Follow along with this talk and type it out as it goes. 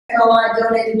LI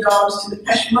donated dogs to the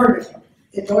Peshmerga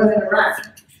in northern Iraq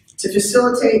to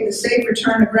facilitate the safe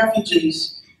return of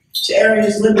refugees to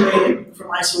areas liberated from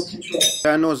ISIL control.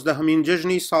 نۆزدەهەمین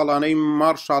جژنی ساڵانەی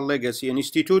مارشال لێگەسی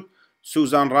ئینستیتوت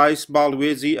سوزان ڕایس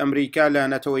باڵوێزی ئەمریکا لە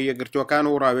نەتەوەی یەکگرتوەکان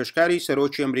و ڕاوێژکاری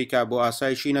سەرۆکی ئەمریکا بۆ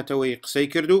ئاسایشی نەتەوەی قسەی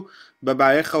کرد و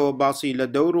بەبایەخەوە باسی لە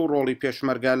دەور و ڕۆڵی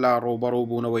پێشمەرگە لە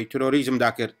ڕووبەڕووبوونەوەی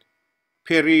تۆرۆریزمدا کرد.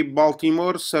 پێری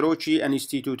باڵتیمۆر سەرۆکی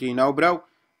ئەنیستیتوتی ناوبراو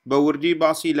بە وردی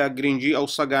باسی لە گرنگی ئەو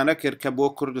سەگانە کرد کە بۆ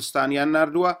کوردستانیان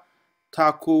ناردووە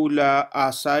تاکو لە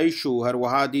ئاسایش و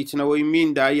هەروەها دیتنەوەی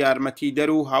میندا یارمەتی دەر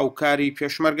و هاوکاری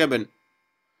پێشمەرگە بن.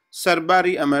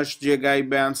 سەرباری ئەمەش جێگای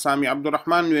بەیان سامی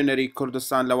عەبدوڕەحمان نوێنەری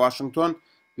کوردستان لە واشنگتۆن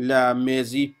لە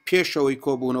مێزی پێشەوەی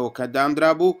کۆبوونەوە کە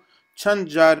دانرا بوو چەند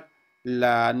جار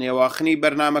لە نێواخنی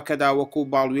بەرنامەکەدا وەکو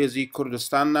باڵوێزی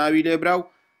کوردستان ناوی لێبراو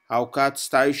هاوکات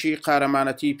ستایشی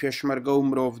قارەمانەتی پێشمەرگە و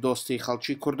مرۆڤ دۆستی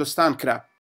خەڵکی کوردستان کرا.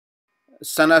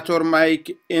 سەناتۆر مایک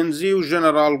ئێنزی و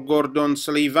ژەنەڕاڵ گۆردۆن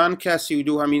سلیڤان کە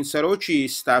 32هەمین سەرۆکی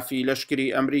ستافی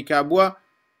لەشکری ئەمریکا بووە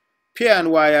پێیان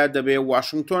وایە دەبێ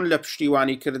واشنگتۆن لە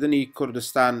پشتیوانیکردنی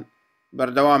کوردستان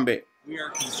بەردەوام بێ.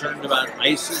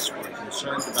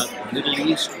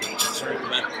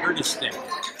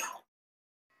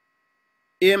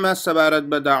 ئێمە سەبارەت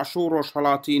بە داعش و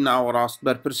ڕۆژهەڵاتی ناوەڕاست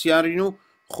بەرپرسیارین و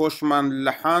خۆشمان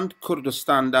لە حاند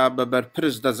کوردستاندا بە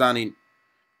بەرپرس دەزانین.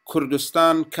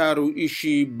 کوردستان کار و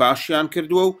ئیشی باشیان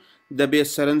کردووە و دەبێت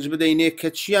سەرنج بدەینێ کە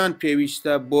چیان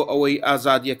پێویستە بۆ ئەوەی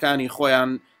ئازادیەکانی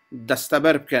خۆیان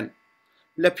دەستەبەر بکەن.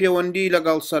 لە پەیوەندی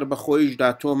لەگەڵ سربەخۆیشدا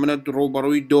تۆ منت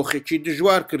ڕووبەڕووی دۆخێکی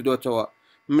دژوار کردوێتەوە.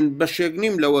 من بەشێک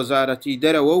نیم لە وەزارەتی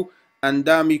دەرەوە و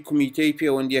ئەندامی کومیتەی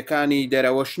پەیوەندیەکانی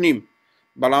دەرەوەش نیم،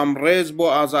 بەڵام ڕێز بۆ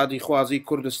ئازادی خوازی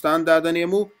کوردستان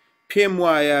دادەنێم و پێم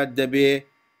وایە دەبێ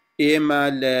ئێمە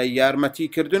لە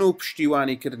یارمەتیکردن و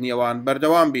پشتیوانیکردنیەوان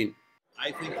بەردەوام بین.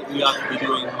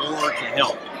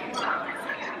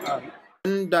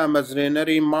 من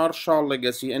دامەزرێنەری مارشال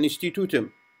لێگەسی ئینستیتوتم.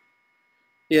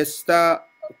 ئێستا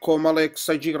کۆمەڵێک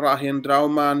سەگی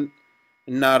ڕاهێنراومان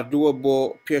ناردووە بۆ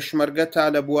پێشمەرگە تا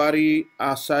لە بواری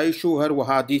ئاسایش و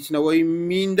هەروەها دیتنەوەی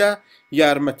میندا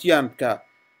یارمەتیان بکە.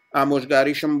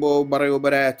 ئامۆژگاریشم بۆ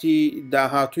بەڕێوەبەرایەتی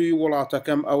داهاتووی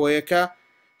وڵاتەکەم ئەوەیە کە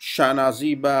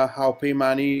شانازییە بە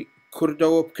هاوپەیمانی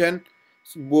کوردەوە بکەن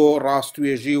بۆ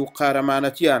ڕاستوێژی و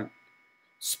قارەمانەتیان.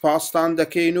 سپاستان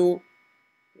دەکەین و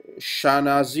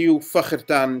شانازی و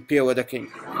فەخرتان پێوە دەکەین.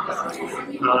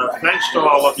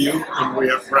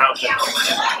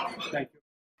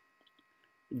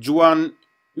 جوان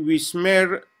ویسمێر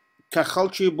کە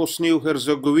خەڵکی بوسنی و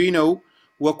هێرزەگۆڤینە و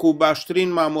وەکو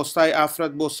باشترین مامۆستای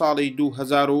ئافرەت بۆ ساڵی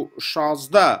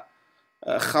 2016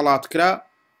 خەڵاتکرا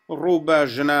ڕوو بە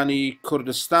ژنانی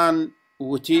کوردستان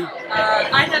وتی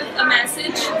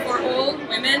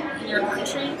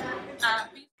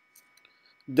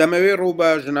دەمەوێت ڕوو بە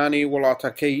ژنانی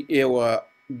وڵاتەکەی ئێوە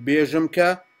بێژم کە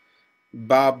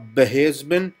با بەهێز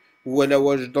بن و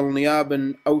لەوەش دڵنیابن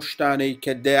ئەو شتانەی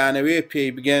کە دەیانەوێ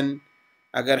پێی بگەن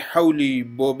ئەگەر حەولی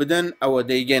بۆ بدەن ئەوە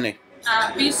دەیگەنێ.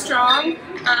 Be strong,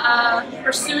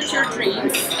 pursue your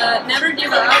dreams, never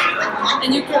give up, and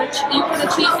you can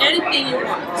achieve anything you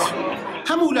want.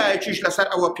 هەموو لایەکیش لەسەر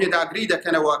ئەوە پێداگری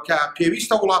دەکەنەوە کە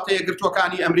پێویستە وڵاتە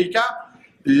یەکگرتووەکانی ئەمریکا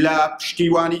لە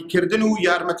پشتیوانیکردن و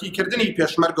یارمەتیکردنی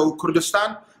پێشمەرگە و کوردستان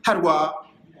هەروە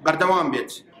بەردەوام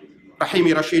بێت.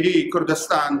 ڕەحیمی ڕەشیدی،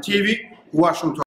 کوردستان تیڤی، واشنگتۆن.